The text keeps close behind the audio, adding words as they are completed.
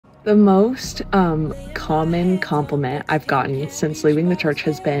The most common compliment I've gotten since leaving the church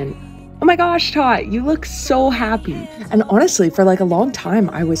has been, "Oh my gosh, Tot, you look so happy." And honestly, for like a long time,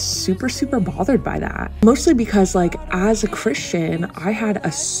 I was super, super bothered by that. Mostly because, like, as a Christian, I had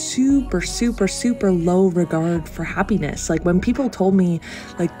a super, super, super low regard for happiness. Like, when people told me,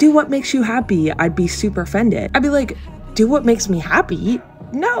 like, do what makes you happy, I'd be super offended. I'd be like, do what makes me happy?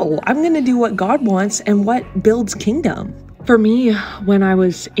 No, I'm gonna do what God wants and what builds kingdom. For me, when I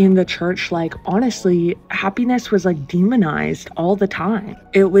was in the church, like, honestly, happiness was like demonized all the time.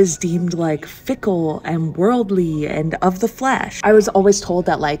 It was deemed like fickle and worldly and of the flesh. I was always told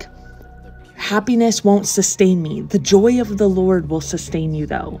that, like, happiness won't sustain me. The joy of the Lord will sustain you,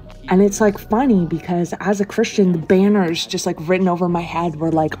 though. And it's like funny because as a Christian, the banners just like written over my head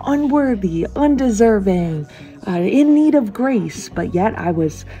were like unworthy, undeserving, in need of grace. But yet I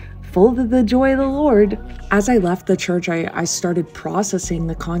was full of the joy of the Lord. As I left the church, I started processing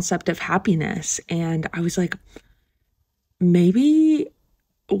the concept of happiness. And I was like, maybe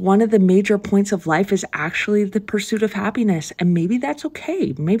one of the major points of life is actually the pursuit of happiness. And maybe that's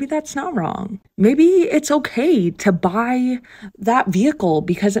okay. Maybe that's not wrong. Maybe it's okay to buy that vehicle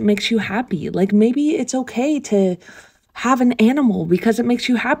because it makes you happy. Like, maybe it's okay to have an animal because it makes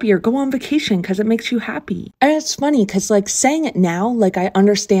you happy, or go on vacation because it makes you happy. And it's funny because, like, saying it now, like, I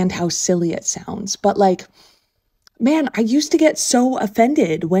understand how silly it sounds, but like, man, I used to get so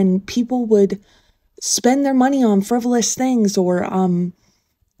offended when people would spend their money on frivolous things, or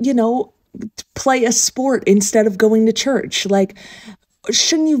you know, play a sport instead of going to church. Like,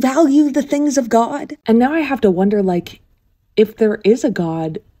 shouldn't you value the things of God? And now I have to wonder, like, if there is a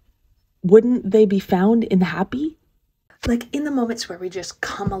God, wouldn't they be found in the happy? Like, in the moments where we just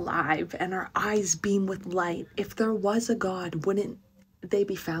come alive and our eyes beam with light, if there was a God, wouldn't they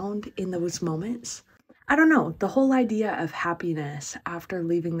be found in those moments? I don't know. The whole idea of happiness after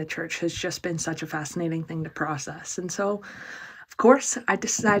leaving the church has just been such a fascinating thing to process. And so, of course, I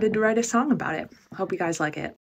decided to write a song about it. Hope you guys like it.